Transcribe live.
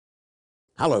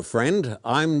Hello, friend.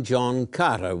 I'm John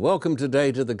Carter. Welcome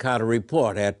today to the Carter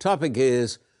Report. Our topic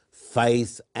is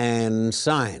faith and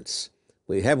science.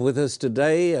 We have with us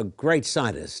today a great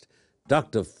scientist,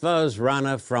 Dr. Fuz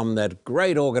Rana from that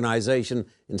great organization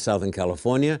in Southern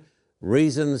California,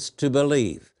 Reasons to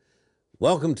Believe.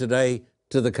 Welcome today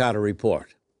to the Carter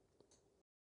Report.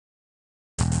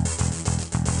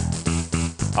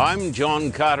 I'm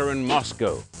John Carter in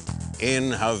Moscow,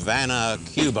 in Havana,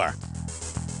 Cuba.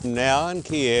 Now in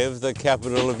Kiev, the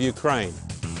capital of Ukraine.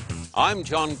 I'm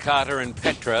John Carter in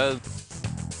Petra,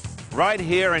 right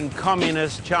here in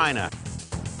communist China,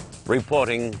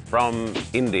 reporting from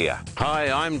India. Hi,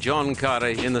 I'm John Carter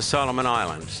in the Solomon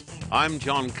Islands. I'm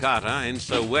John Carter in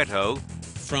Soweto,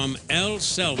 from El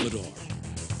Salvador.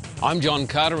 I'm John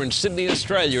Carter in Sydney,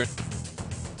 Australia.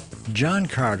 John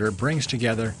Carter brings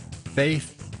together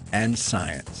faith and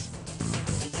science.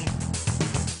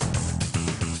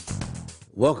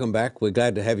 Welcome back. We're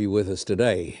glad to have you with us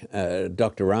today.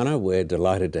 Dr. Rana, we're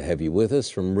delighted to have you with us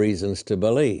from Reasons to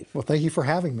Believe. Well, thank you for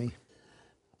having me.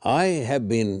 I have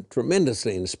been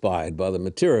tremendously inspired by the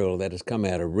material that has come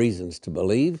out of Reasons to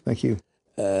Believe. Thank you.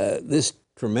 This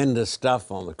tremendous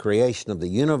stuff on the creation of the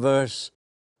universe,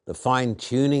 the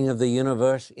fine-tuning of the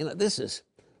universe. You know, this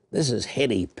is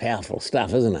heady, powerful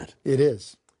stuff, isn't it? It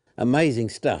is. Amazing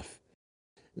stuff.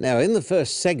 Now, in the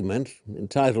first segment,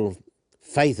 entitled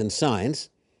Faith and Science,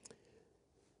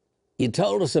 you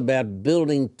told us about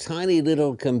building tiny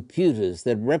little computers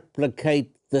that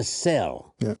replicate the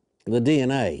cell, the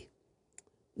DNA.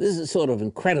 This is sort of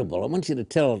incredible. I want you to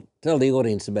tell the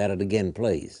audience about it again,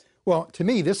 please. Well, to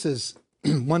me, this is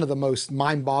one of the most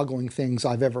mind-boggling things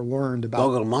I've ever learned about.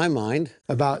 Boggle my mind.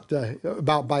 About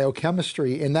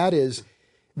biochemistry, and that is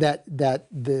that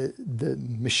the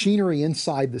machinery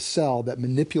inside the cell that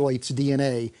manipulates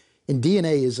DNA, and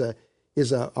DNA is a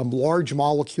large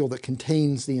molecule that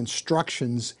contains the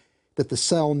instructions that the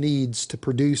cell needs to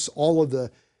produce all of the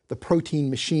protein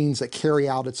machines that carry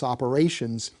out its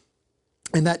operations.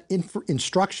 And that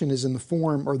instruction is in the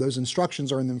form, or those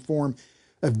instructions are in the form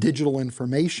of digital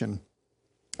information.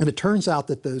 And it turns out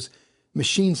that those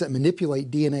machines that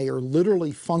manipulate DNA are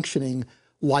literally functioning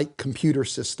like computer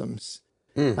systems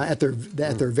at their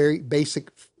very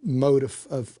basic mode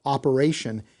of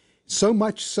operation. So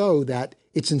much so that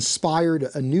it's inspired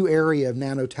a new area of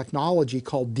nanotechnology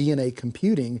called DNA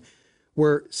computing,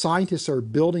 where scientists are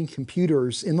building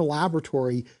computers in the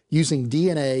laboratory using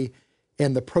DNA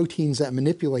and the proteins that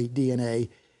manipulate DNA.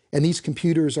 And these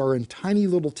computers are in tiny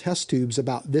little test tubes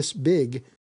about this big,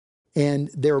 and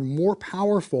they're more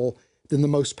powerful than the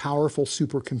most powerful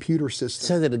supercomputer system.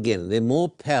 Say that again. They're more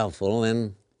powerful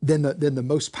than the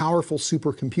most powerful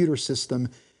supercomputer system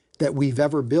that we've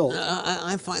ever built.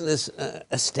 I find this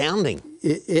astounding.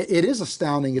 It is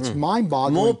astounding. It's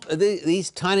mind-boggling. These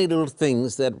tiny little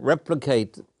things that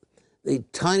replicate the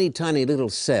tiny, tiny little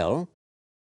cell,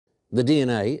 the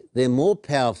DNA, they're more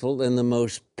powerful than the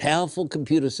most powerful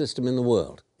computer system in the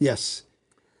world. Yes,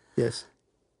 yes.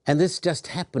 And this just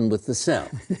happened with the cell.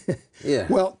 Yeah.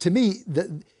 Well, to me,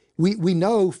 we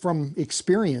know from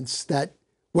experience that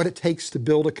what it takes to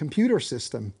build a computer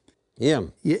system. Yeah.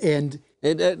 And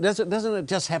doesn't it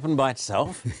just happen by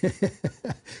itself?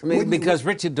 I mean, because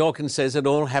Richard Dawkins says it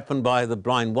all happened by the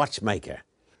blind watchmaker.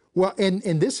 Well, and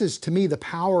this is, to me, the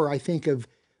power, I think, of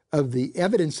the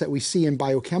evidence that we see in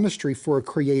biochemistry for a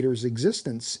creator's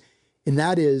existence. And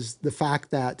that is the fact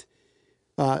that,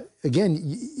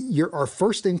 again, our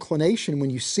first inclination when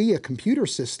you see a computer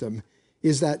system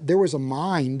is that there was a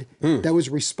mind that was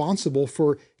responsible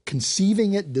for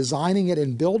conceiving it, designing it,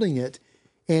 and building it.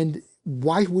 And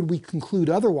why would we conclude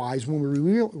otherwise when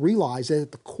we realize that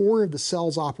at the core of the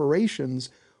cell's operations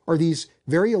are these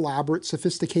very elaborate,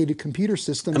 sophisticated computer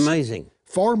systems? Amazing.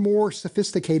 Far more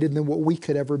sophisticated than what we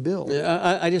could ever build.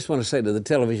 I just want to say to the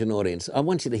television audience, I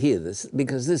want you to hear this,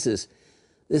 because this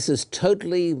is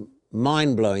totally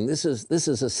mind-blowing. This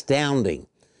is astounding,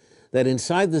 that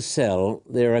inside the cell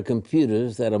there are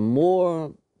computers that are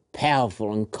more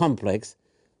powerful and complex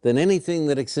than anything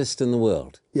that exists in the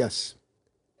world. Yes.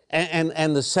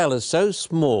 And the cell is so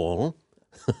small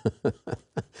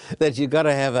that you've got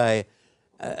to have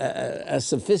a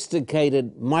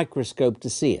sophisticated microscope to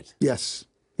see it. Yes,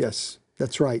 yes,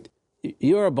 that's right.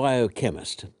 You're a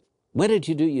biochemist. Where did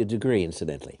you do your degree,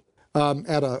 incidentally?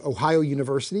 At Ohio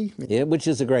University. Yeah, which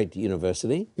is a great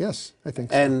university. Yes, I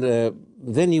think so. And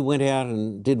then you went out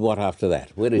and did what after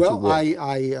that? Where did you work?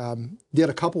 I did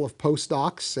a couple of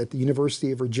postdocs at the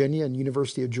University of Virginia and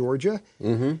University of Georgia,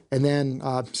 and then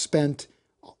spent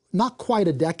not quite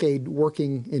a decade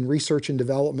working in research and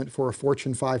development for a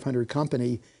Fortune 500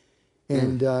 company.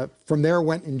 And from there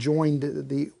went and joined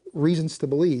the Reasons to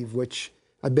Believe, which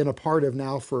I've been a part of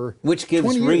now for Which gives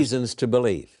 20 years. reasons to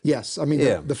believe. Yes. I mean,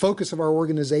 Yeah. the focus of our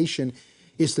organization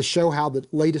is to show how the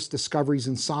latest discoveries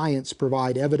in science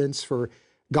provide evidence for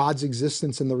God's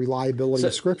existence and the reliability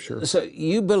of Scripture. So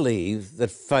you believe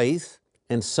that faith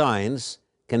and science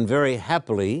can very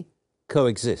happily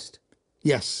coexist?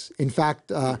 Yes. In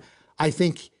fact, I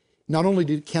think not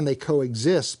only can they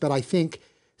coexist, but I think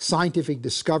scientific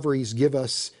discoveries give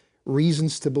us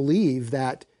reasons to believe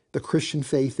that the Christian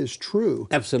faith is true.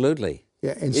 Absolutely.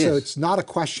 Yeah, and Yes. so it's not a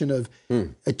question of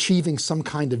achieving some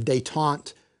kind of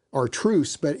détente or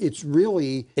truce, but it's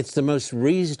really, It's the most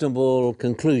reasonable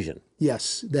conclusion.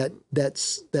 yes, that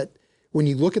when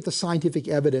you look at the scientific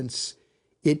evidence,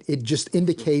 it just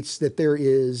indicates that there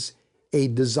is a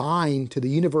design to the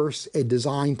universe, a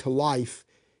design to life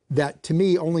that to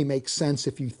me only makes sense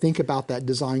if you think about that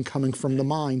design coming from the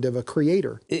mind of a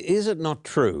creator. Is it not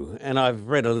true, and I've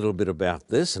read a little bit about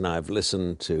this, and I've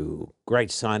listened to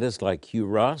great scientists like Hugh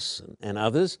Ross and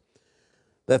others,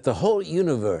 that the whole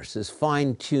universe is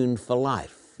fine-tuned for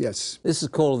life? Yes. This is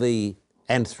called the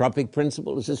anthropic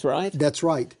principle, is this right? That's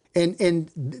right. And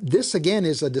this, again,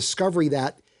 is a discovery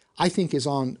that I think is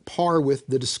on par with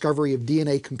the discovery of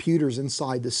DNA computers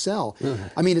inside the cell.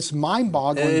 I mean, it's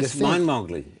mind-boggling to It's think,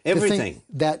 mind-boggling. to think Everything.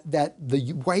 that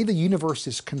the way the universe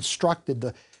is constructed,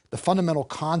 the fundamental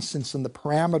constants and the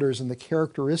parameters and the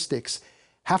characteristics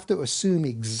have to assume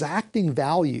exacting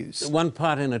values. 1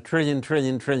 part in a trillion,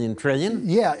 trillion, trillion, trillion.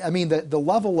 Yeah, I mean, the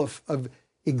level of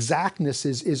exactness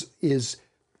is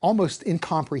almost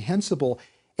incomprehensible.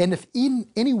 And if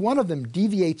any one of them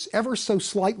deviates ever so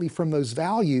slightly from those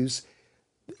values,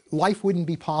 life wouldn't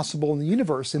be possible in the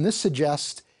universe. And this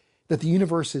suggests that the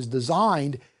universe is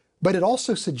designed, but it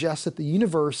also suggests that the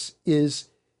universe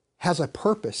has a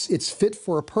purpose. It's fit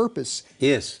for a purpose.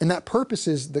 Yes. And that purpose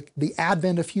is the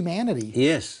advent of humanity.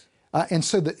 Yes. And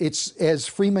so it's, as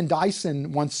Freeman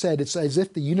Dyson once said, it's as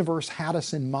if the universe had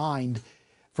us in mind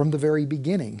from the very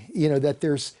beginning. You know, that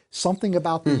there's something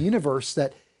about the universe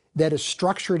that is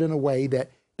structured in a way that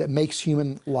makes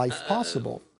human life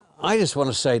possible. I just want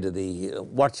to say to the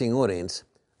watching audience,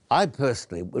 I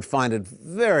personally would find it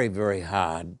very, very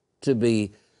hard to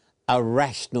be a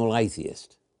rational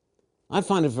atheist. I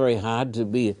find it very hard to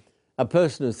be a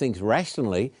person who thinks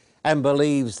rationally and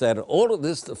believes that all of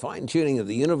this, the fine-tuning of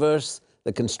the universe,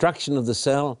 the construction of the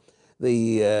cell,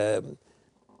 the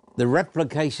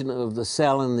replication of the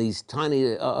cell in these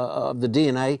tiny, of the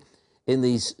DNA, in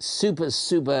these super,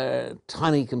 super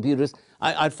tiny computers,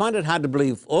 I'd find it hard to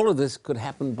believe all of this could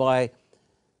happen by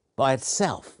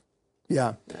itself,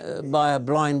 Yeah. by a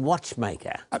blind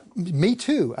watchmaker. Me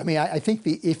too. I mean, I think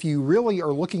if you really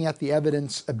are looking at the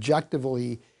evidence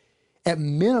objectively, at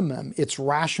minimum, it's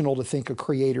rational to think a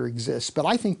creator exists. But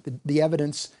I think the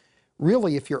evidence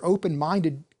really, if you're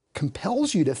open-minded,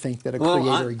 compels you to think that a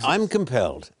creator exists. I'm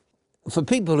compelled. For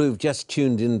people who've just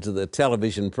tuned into the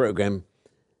television program,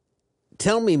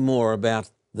 tell me more about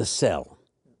the cell.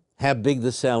 How big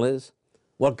the cell is,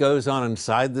 what goes on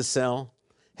inside the cell,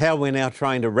 how we're now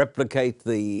trying to replicate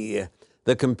the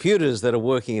computers that are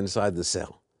working inside the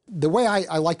cell. The way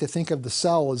I like to think of the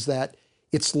cell is that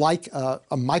it's like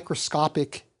a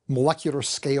microscopic molecular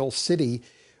scale city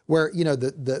where, you know,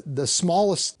 the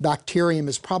smallest bacterium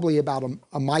is probably about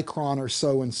a micron or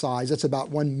so in size. That's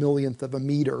about 1/1,000,000th of a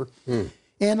meter.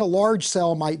 And a large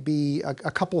cell might be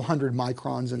a couple hundred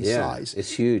microns in size.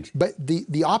 It's huge. But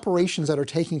the operations that are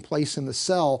taking place in the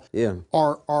cell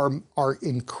are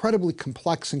incredibly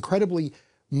complex, incredibly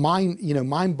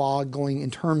mind-boggling in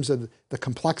terms of the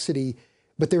complexity.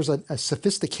 But there's a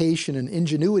sophistication and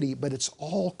ingenuity, but it's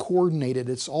all coordinated,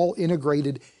 it's all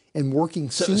integrated and working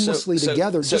seamlessly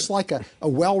together, just like a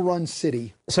well-run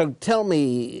city. So tell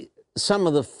me some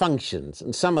of the functions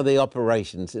and some of the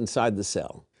operations inside the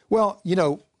cell. Well, you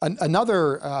know,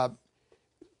 another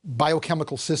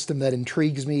biochemical system that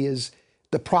intrigues me is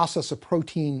the process of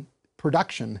protein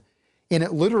production. And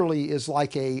it literally is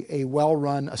like a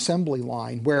well-run assembly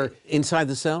line where... Inside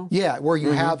the cell? Yeah, where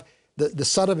you have the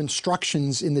set of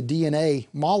instructions in the DNA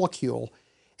molecule,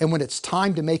 and when it's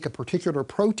time to make a particular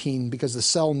protein, because the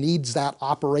cell needs that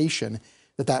operation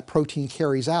that protein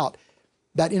carries out,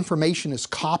 that information is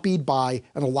copied by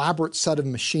an elaborate set of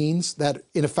machines that,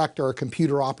 in effect, are a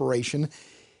computer operation.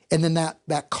 And then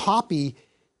that copy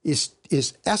is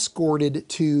escorted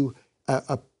to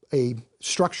a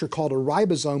structure called a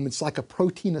ribosome. It's like a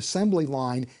protein assembly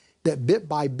line that bit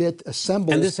by bit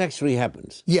assembles. And this actually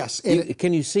happens? Yes.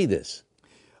 Can you see this?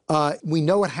 We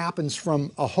know it happens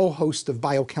from a whole host of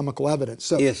biochemical evidence.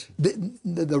 So Yes. the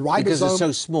ribosome, Because it's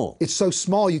so small. it's so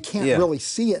small you can't Yeah. really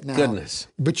see it now. Goodness.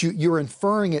 But you're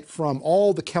inferring it from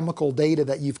all the chemical data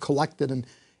that you've collected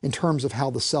in terms of how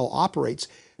the cell operates.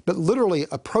 But literally,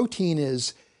 a protein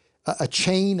is a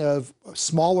chain of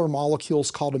smaller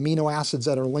molecules called amino acids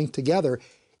that are linked together,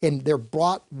 and they're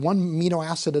brought one amino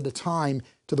acid at a time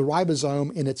to the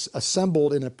ribosome, and it's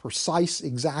assembled in a precise,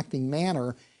 exacting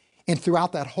manner. And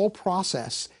throughout that whole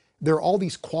process, there are all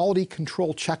these quality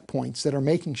control checkpoints that are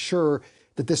making sure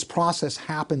that this process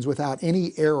happens without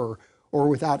any error or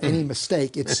without any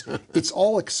mistake. It's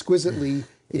all exquisitely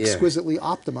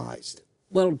optimized.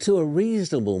 Well, to a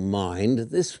reasonable mind,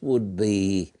 this would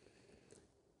be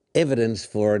evidence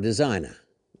for a designer.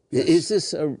 Yes. Is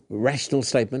this a rational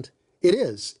statement? It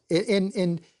is.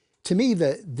 And to me,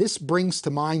 this brings to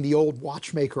mind the old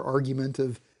watchmaker argument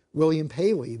of William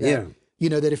Paley. That, Yeah. you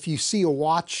know, that if you see a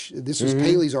watch, this was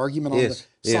Paley's argument, on Yes.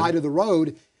 the side of the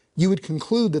road, you would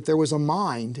conclude that there was a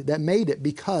mind that made it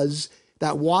because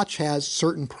that watch has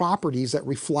certain properties that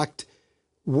reflect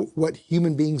what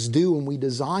human beings do when we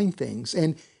design things.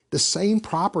 And the same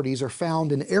properties are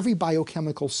found in every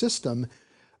biochemical system.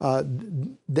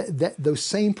 Those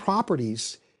same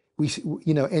properties,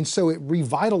 and so it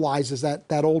revitalizes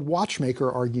that old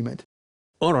watchmaker argument.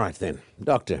 All right then,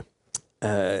 Doctor.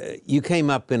 You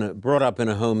brought up in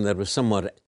a home that was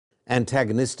somewhat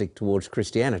antagonistic towards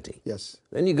Christianity. Yes.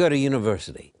 Then you go to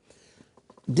university.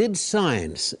 Did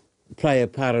science play a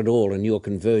part at all in your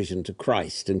conversion to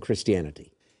Christ and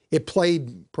Christianity? It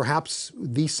played perhaps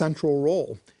the central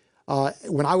role.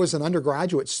 When I was an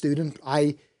undergraduate student,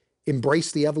 I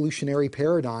embraced the evolutionary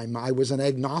paradigm. I was an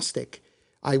agnostic.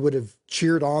 I would have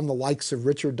cheered on the likes of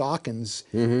Richard Dawkins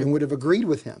and would have agreed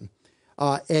with him.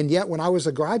 And yet when I was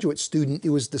a graduate student, it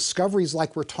was discoveries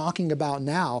like we're talking about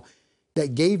now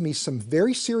that gave me some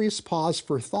very serious pause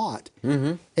for thought.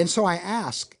 And so I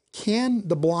asked, can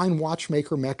the blind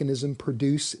watchmaker mechanism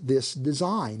produce this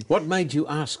design? What made you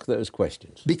ask those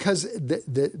questions? Because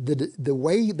the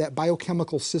way that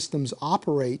biochemical systems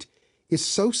operate is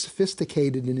so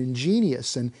sophisticated and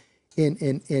ingenious and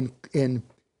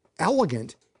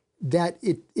elegant that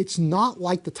it's not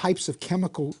like the types of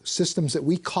chemical systems that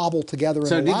we cobble together in a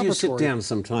laboratory. So did you sit down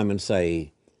sometime and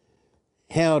say,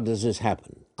 how does this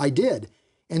happen? I did.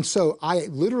 And so I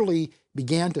literally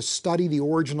began to study the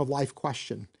origin of life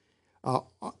question.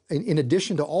 In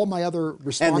addition to all my other And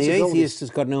responsibilities. the atheist has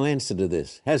got no answer to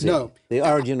this, has he? No. The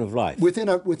origin of life. Within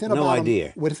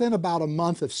about a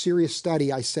month of serious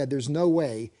study, I said there's no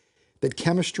way that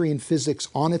chemistry and physics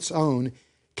on its own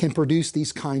can produce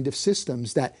these kind of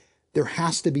systems, that there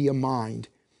has to be a mind.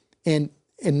 And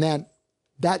that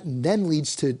then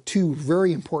leads to two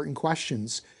very important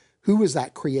questions. Who is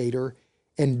that creator?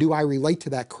 And do I relate to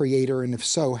that creator? And if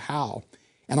so, how?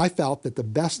 And I felt that the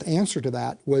best answer to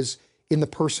that was in the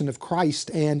person of Christ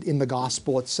and in the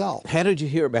gospel itself. How did you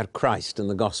hear about Christ and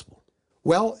the gospel?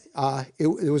 Well,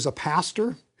 it was a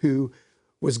pastor who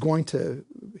was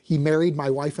he married my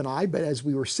wife and I, but as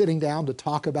we were sitting down to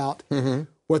talk about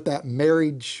what that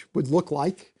marriage would look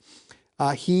like,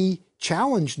 he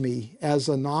challenged me as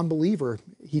a non-believer.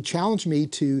 He challenged me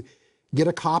to get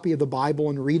a copy of the Bible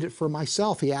and read it for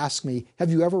myself. He asked me, have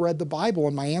you ever read the Bible?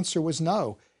 And my answer was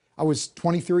no. I was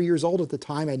 23 years old at the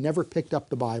time. I'd never picked up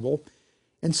the Bible.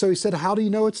 And so he said, how do you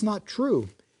know it's not true?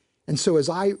 And so as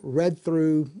I read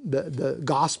through the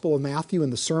Gospel of Matthew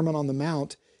and the Sermon on the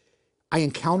Mount, I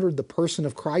encountered the person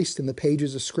of Christ in the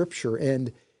pages of Scripture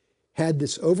and had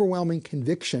this overwhelming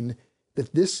conviction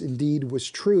that this indeed was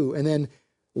true. And then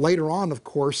later on, of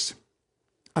course,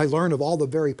 I learned of all the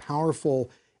very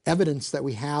powerful evidence that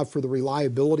we have for the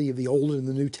reliability of the Old and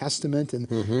the New Testament and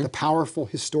the powerful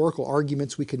historical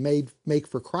arguments we could make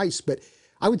for Christ. But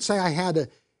I would say I had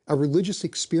a religious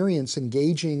experience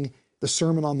engaging the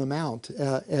Sermon on the Mount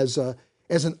as a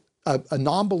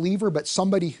non-believer, but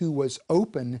somebody who was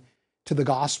open to the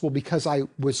gospel because I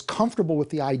was comfortable with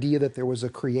the idea that there was a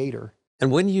creator.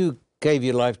 And when you gave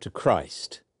your life to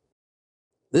Christ,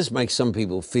 this makes some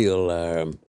people feel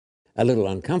a little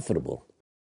uncomfortable.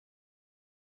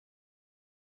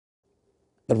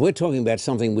 But we're talking about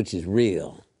something which is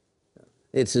real.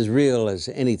 It's as real as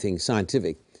anything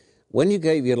scientific. When you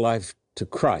gave your life to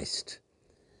Christ,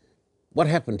 what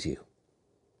happened to you?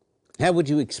 How would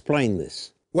you explain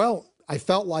this? Well, I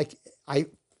felt like I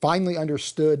finally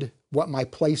understood what my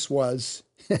place was.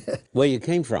 Where you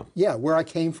came from? Yeah, where I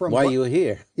came from. Why you were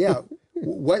here? Yeah,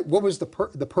 what was the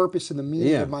purpose and the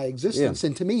meaning of my existence?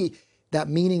 And to me, that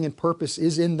meaning and purpose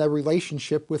is in the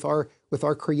relationship with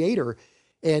our Creator.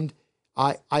 And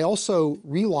I also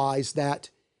realized that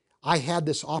I had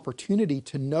this opportunity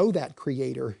to know that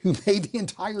creator who made the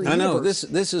entire universe. I know,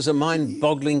 this is a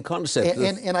mind-boggling concept.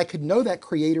 And I could know that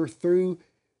creator through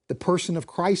the person of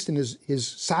Christ and his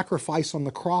sacrifice on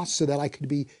the cross, so that I could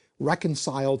be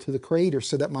reconciled to the creator,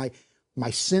 so that my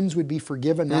sins would be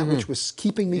forgiven, that which was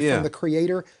keeping me from the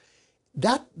creator.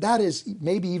 That is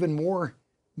maybe even more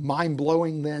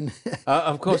mind-blowing than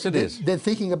of course it is. Than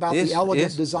thinking about the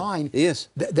elegant design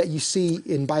that you see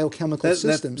in biochemical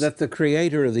systems. That the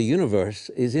creator of the universe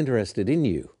is interested in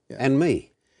you and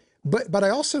me. But I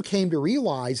also came to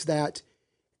realize that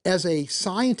as a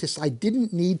scientist, I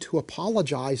didn't need to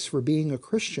apologize for being a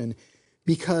Christian,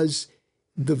 because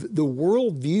the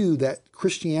worldview that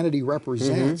Christianity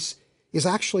represents is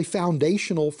actually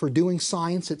foundational for doing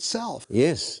science itself.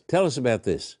 Yes. Tell us about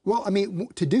this. Well, I mean,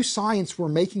 to do science, we're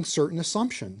making certain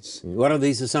assumptions. What are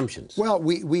these assumptions? Well,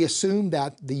 we assume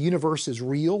that the universe is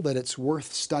real, that it's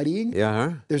worth studying.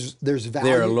 Yeah. There's value.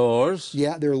 There are laws.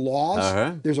 Yeah, there are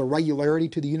laws. There's a regularity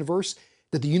to the universe,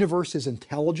 that the universe is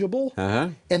intelligible,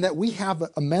 and that we have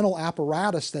a mental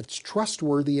apparatus that's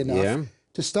trustworthy enough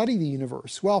to study the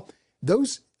universe. Well,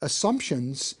 those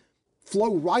assumptions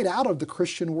flow right out of the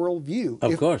Christian worldview.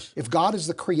 Of course. If God is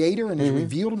the creator and has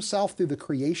revealed himself through the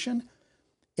creation,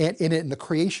 and the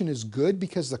creation is good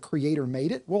because the creator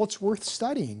made it, well, it's worth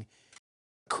studying.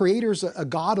 Creator's a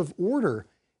God of order.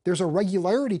 There's a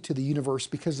regularity to the universe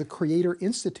because the creator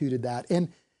instituted that. And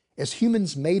as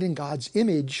humans made in God's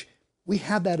image, we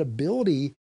have that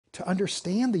ability to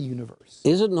understand the universe.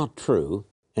 Is it not true,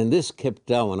 and this kept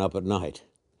Darwin up at night,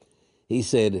 he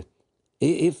said,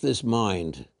 if this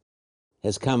mind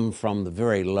has come from the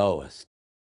very lowest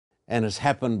and has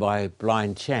happened by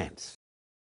blind chance,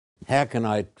 how can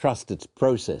I trust its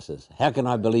processes? How can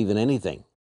I believe in anything?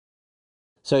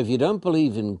 So if you don't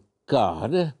believe in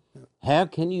God, how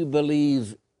can you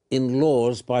believe in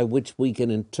laws by which we can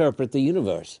interpret the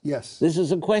universe? Yes. This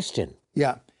is a question.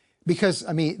 Yeah. Because,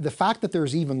 I mean, the fact that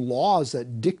there's even laws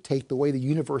that dictate the way the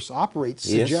universe operates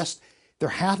suggests there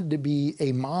had to be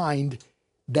a mind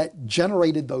that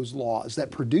generated those laws, that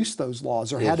produced those laws.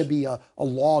 There had to be a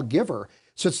lawgiver.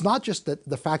 So it's not just that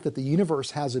the fact that the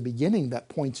universe has a beginning that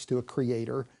points to a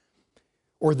creator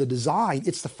or the design.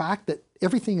 It's the fact that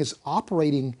everything is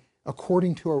operating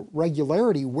according to a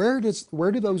regularity. Where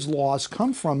do those laws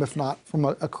come from, if not from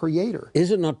a creator?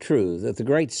 Is it not true that the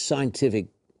great scientific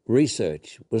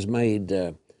research was made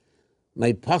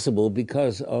possible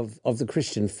because of the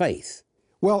Christian faith?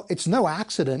 Well, it's no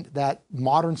accident that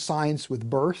modern science with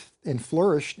birth and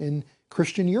flourished in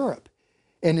Christian Europe.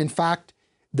 And in fact,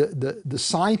 the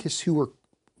scientists who were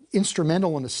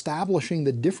instrumental in establishing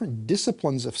the different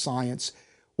disciplines of science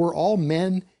were all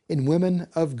men and women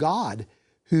of God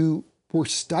who were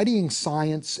studying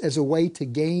science as a way to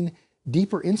gain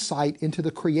deeper insight into the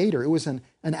Creator. It was an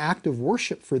act of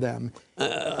worship for them.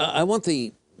 I want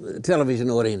the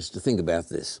television audience to think about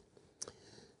this.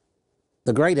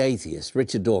 The great atheist,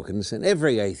 Richard Dawkins, and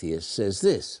every atheist says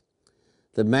this,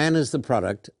 that man is the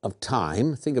product of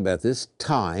time, think about this,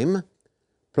 time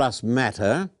plus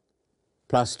matter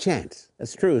plus chance.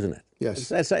 That's true, isn't it? Yes.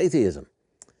 That's atheism.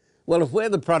 Well, if we're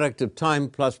the product of time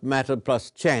plus matter plus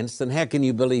chance, then how can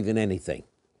you believe in anything?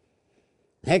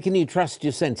 How can you trust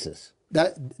your senses?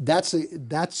 That's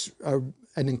an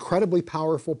incredibly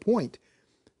powerful point,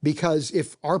 because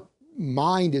if our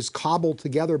mind is cobbled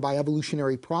together by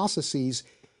evolutionary processes,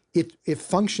 it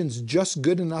functions just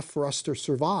good enough for us to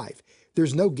survive.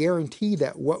 There's no guarantee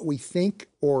that what we think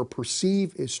or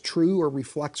perceive is true or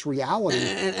reflects reality.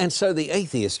 And so the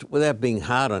atheist, without being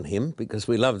hard on him, because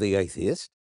we love the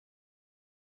atheist,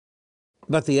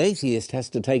 but the atheist has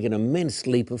to take an immense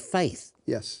leap of faith.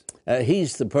 Yes.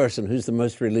 He's the person who's the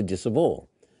most religious of all.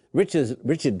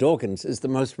 Richard Dawkins is the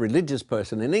most religious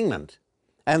person in England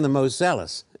and the most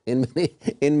zealous in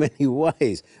many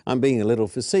ways. I'm being a little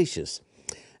facetious.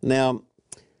 Now,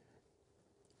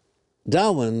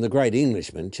 Darwin, the great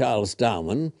Englishman, Charles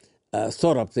Darwin,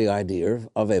 thought up the idea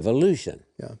of evolution.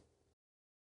 Yeah.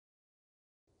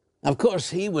 Of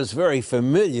course, he was very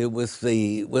familiar with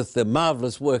the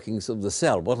marvelous workings of the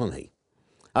cell, wasn't he?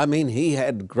 I mean, he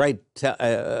had great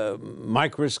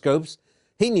microscopes.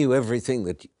 He knew everything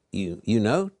that you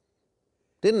know,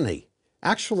 didn't he?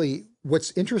 Actually,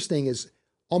 what's interesting is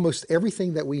almost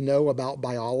everything that we know about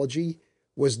biology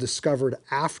was discovered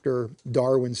after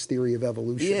Darwin's theory of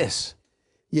evolution. Yes.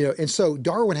 You know, and so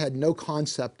Darwin had no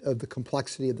concept of the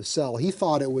complexity of the cell. He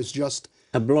thought it was just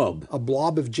a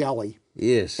blob of jelly.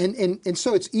 Yes. And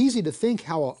so it's easy to think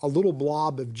how a little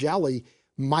blob of jelly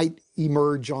might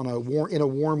emerge in a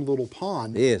warm little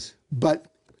pond. Yes. But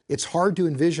it's hard to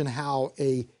envision how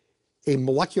a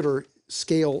molecular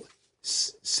scale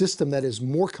system that is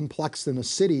more complex than a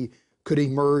city could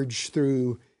emerge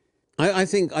through. I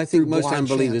think most blind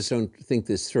unbelievers don't think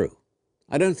this through.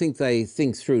 I don't think they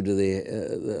think through to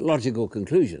the logical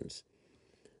conclusions.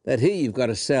 That here you've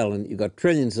got a cell and you've got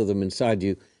trillions of them inside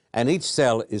you, and each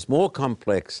cell is more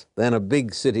complex than a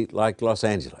big city like Los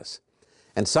Angeles.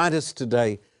 And scientists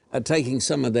today are taking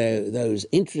some of those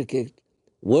intricate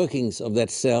workings of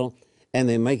that cell, and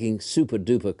they're making super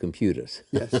duper computers.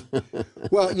 Yes.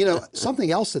 Well, you know, something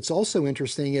else that's also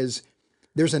interesting is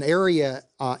there's an area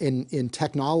in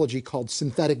technology called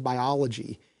synthetic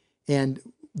biology. And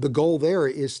the goal there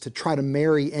is to try to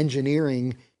marry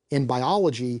engineering and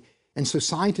biology. And so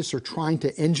scientists are trying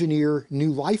to engineer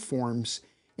new life forms.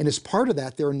 And as part of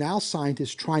that, there are now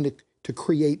scientists trying to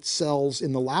create cells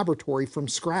in the laboratory from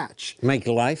scratch. Make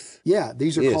life? Yeah,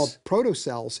 these are called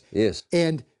protocells. Yes.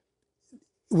 And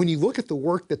when you look at the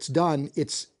work that's done,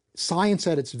 it's science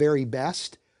at its very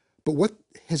best, but what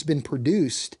has been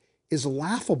produced is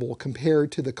laughable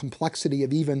compared to the complexity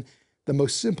of even the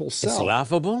most simple cell. It's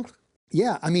laughable?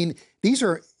 Yeah, I mean, these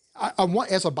are,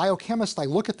 as a biochemist, I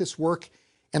look at this work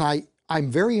and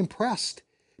I'm very impressed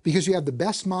because you have the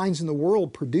best minds in the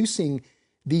world producing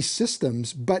these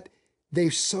systems, but they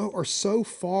are so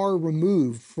far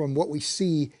removed from what we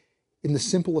see in the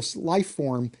simplest life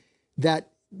form that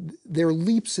they're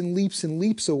leaps and leaps and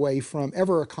leaps away from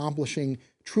ever accomplishing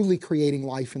truly creating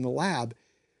life in the lab.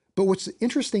 But what's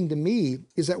interesting to me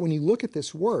is that when you look at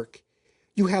this work,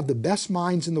 you have the best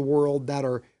minds in the world that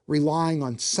are relying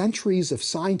on centuries of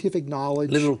scientific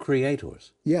knowledge. Little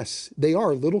creators. Yes, they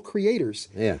are little creators.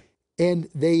 Yeah. And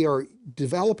they are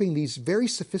developing these very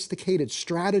sophisticated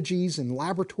strategies and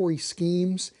laboratory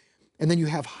schemes. And then you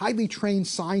have highly trained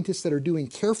scientists that are doing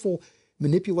careful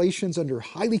manipulations under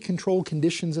highly controlled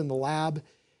conditions in the lab.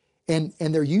 And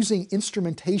they're using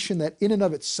instrumentation that in and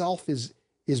of itself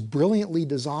is brilliantly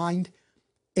designed.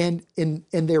 And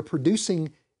they're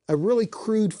producing a really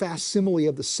crude facsimile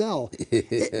of the cell.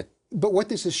 But what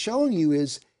this is showing you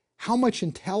is how much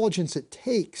intelligence it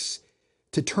takes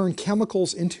to turn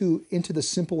chemicals into the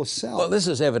simplest cell. Well, this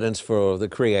is evidence for the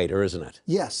creator, isn't it?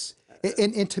 Yes.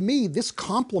 And to me, this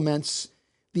complements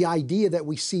the idea that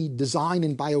we see design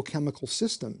in biochemical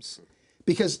systems.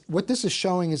 Because what this is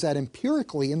showing is that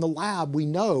empirically in the lab, we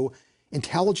know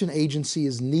intelligent agency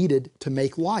is needed to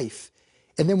make life.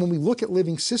 And then when we look at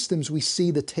living systems, we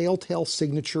see the telltale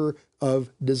signature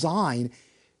of design.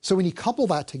 So when you couple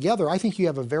that together, I think you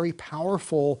have a very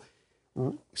powerful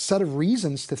set of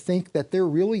reasons to think that there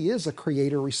really is a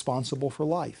creator responsible for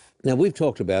life. Now, we've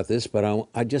talked about this, but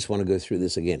I just want to go through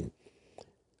this again.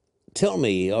 Tell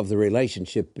me of the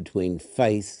relationship between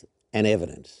faith and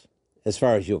evidence, as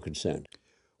far as you're concerned.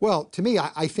 Well, to me,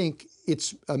 I think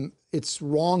it's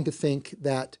wrong to think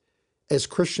that as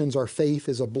Christians, our faith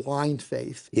is a blind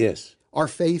faith. Yes. Our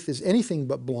faith is anything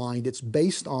but blind. It's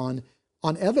based on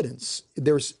evidence.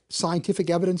 There's scientific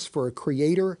evidence for a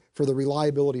creator, for the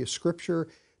reliability of Scripture.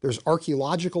 There's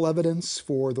archaeological evidence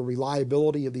for the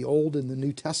reliability of the Old and the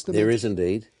New Testament. There is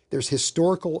indeed. There's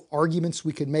historical arguments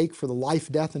we could make for the life,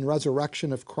 death, and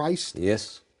resurrection of Christ.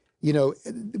 Yes. You know,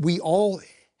 we all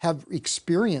have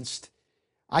experienced,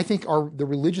 I think the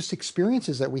religious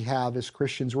experiences that we have as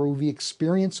Christians, where we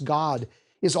experience God,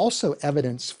 is also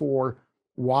evidence for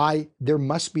why there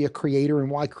must be a creator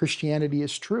and why Christianity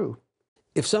is true.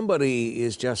 If somebody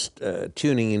is just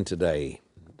tuning in today,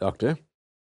 Doctor,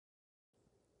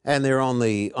 and they're on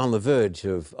the verge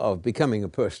of becoming a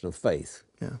person of faith,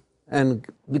 Yeah. and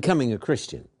becoming a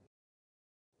Christian,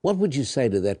 what would you say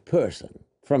to that person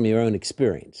from your own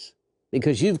experience?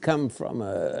 Because you've come from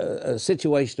a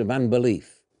situation of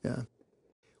unbelief. Yeah.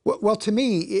 Well, to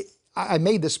me, I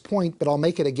made this point, but I'll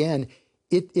make it again.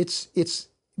 It's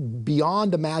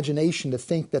beyond imagination to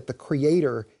think that the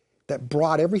Creator that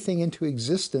brought everything into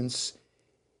existence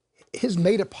has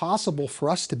made it possible for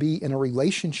us to be in a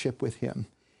relationship with Him.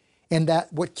 And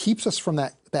that what keeps us from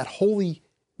that holy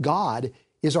God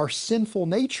is our sinful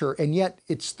nature, and yet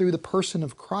it's through the person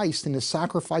of Christ and His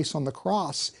sacrifice on the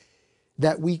cross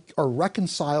that we are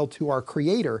reconciled to our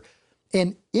Creator.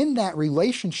 And in that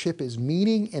relationship is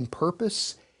meaning and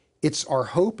purpose. It's our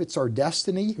hope, it's our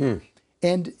destiny.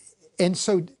 And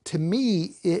so to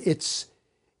me, it's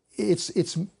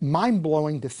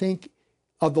mind-blowing to think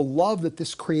of the love that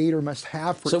this Creator must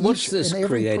have for each and every person. So what's this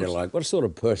Creator like? What sort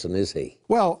of person is He?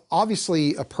 Well,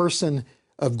 obviously a person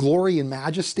of glory and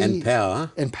majesty. And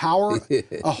power.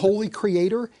 A holy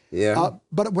Creator. Yeah.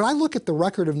 But when I look at the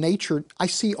record of nature, I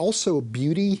see also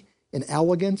beauty and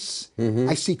elegance.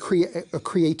 I see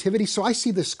creativity. So I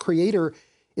see this Creator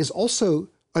is also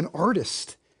an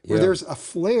artist, where there's a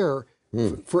flair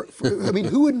I mean,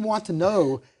 who wouldn't want to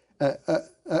know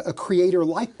a creator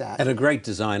like that? And a great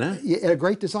designer. Yeah, a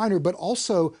great designer, but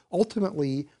also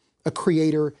ultimately a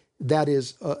creator that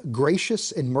is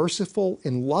gracious and merciful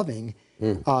and loving,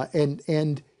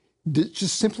 and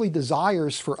just simply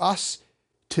desires for us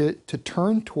to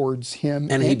turn towards him.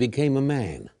 And he became a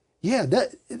man. Yeah,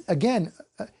 that again,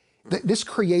 this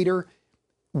creator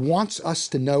wants us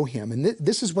to know him. And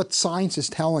this is what science is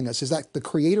telling us, is that the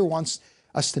creator wants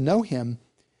us to know him,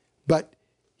 but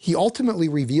he ultimately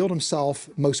revealed himself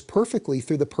most perfectly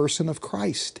through the person of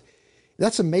Christ.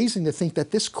 That's amazing to think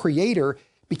that this creator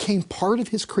became part of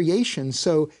his creation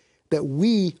so that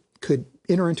we could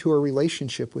enter into a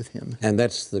relationship with him. And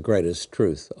that's the greatest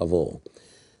truth of all.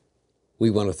 We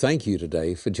want to thank you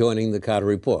today for joining the Carter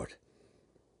Report.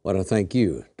 I want to thank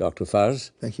you, Dr.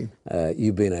 Fuz. Thank you.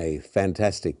 You've been a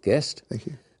fantastic guest. Thank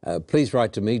you. Please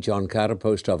write to me, John Carter,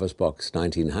 Post Office Box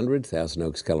 1900, Thousand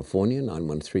Oaks, California,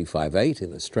 91358.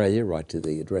 In Australia, write to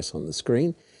the address on the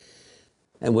screen.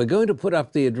 And we're going to put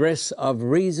up the address of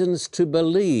Reasons to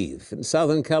Believe in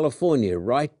Southern California.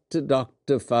 Write to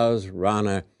Dr. Fuz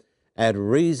Rana at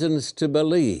Reasons to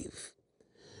Believe,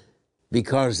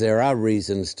 because there are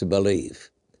reasons to believe.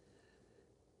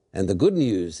 And the good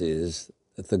news is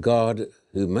that the God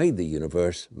who made the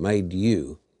universe made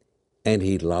you, and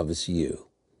he loves you.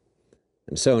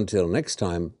 And so until next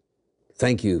time,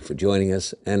 thank you for joining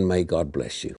us, and may God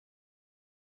bless you.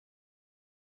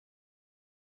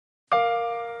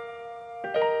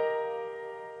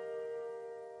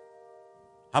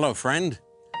 Hello, friend.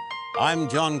 I'm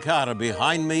John Carter.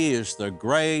 Behind me is the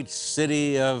great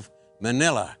city of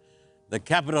Manila, the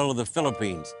capital of the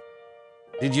Philippines.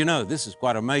 Did you know, this is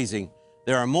quite amazing,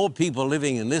 there are more people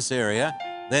living in this area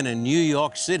than in New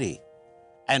York City,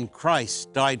 and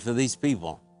Christ died for these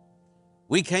people.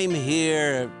 We came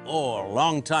here, a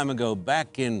long time ago,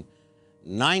 back in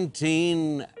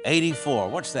 1984.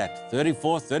 What's that,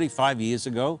 35 years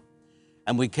ago?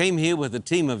 And we came here with a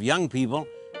team of young people,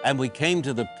 and we came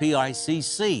to the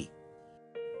PICC.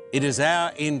 It is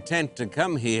our intent to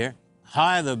come here,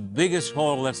 hire the biggest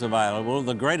hall that's available,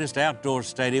 the greatest outdoor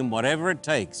stadium, whatever it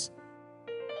takes.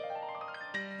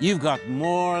 You've got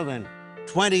more than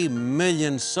 20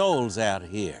 million souls out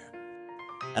here.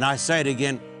 And I say it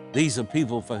again, these are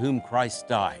people for whom Christ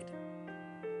died.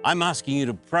 I'm asking you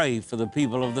to pray for the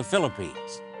people of the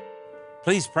Philippines.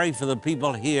 Please pray for the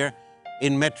people here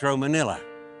in Metro Manila.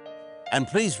 And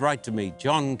please write to me,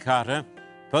 John Carter,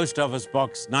 Post Office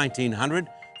Box 1900,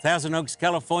 Thousand Oaks,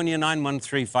 California,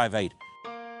 91358.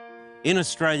 In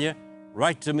Australia,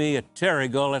 write to me at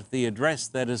Terrigal at the address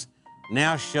that is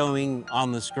now showing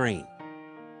on the screen.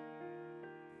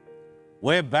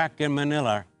 We're back in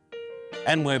Manila,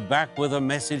 and we're back with a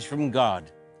message from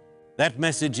God. That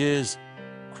message is,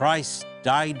 Christ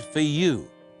died for you,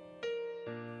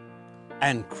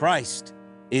 and Christ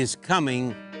is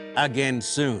coming again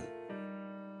soon.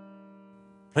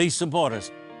 Please support us.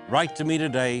 Write to me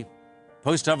today,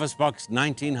 Post Office Box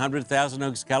 1900, Thousand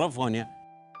Oaks, California,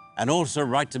 and also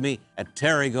write to me at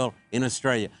Terrigal in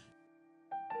Australia.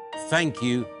 Thank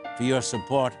you for your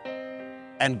support,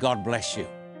 and God bless you.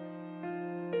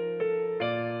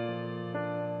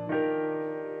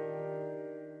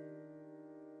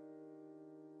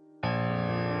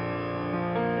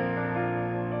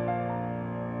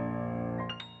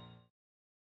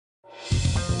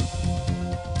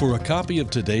 For a copy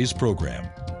of today's program,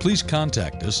 please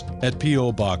contact us at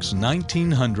P.O. Box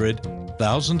 1900,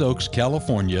 Thousand Oaks,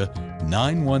 California,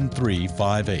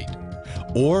 91358.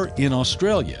 Or in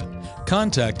Australia,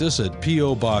 contact us at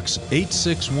P.O. Box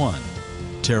 861,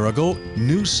 Terrigal,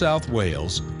 New South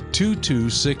Wales,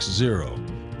 2260.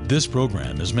 This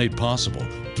program is made possible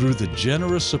through the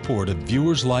generous support of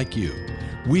viewers like you.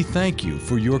 We thank you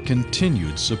for your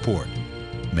continued support.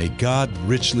 May God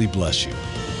richly bless you.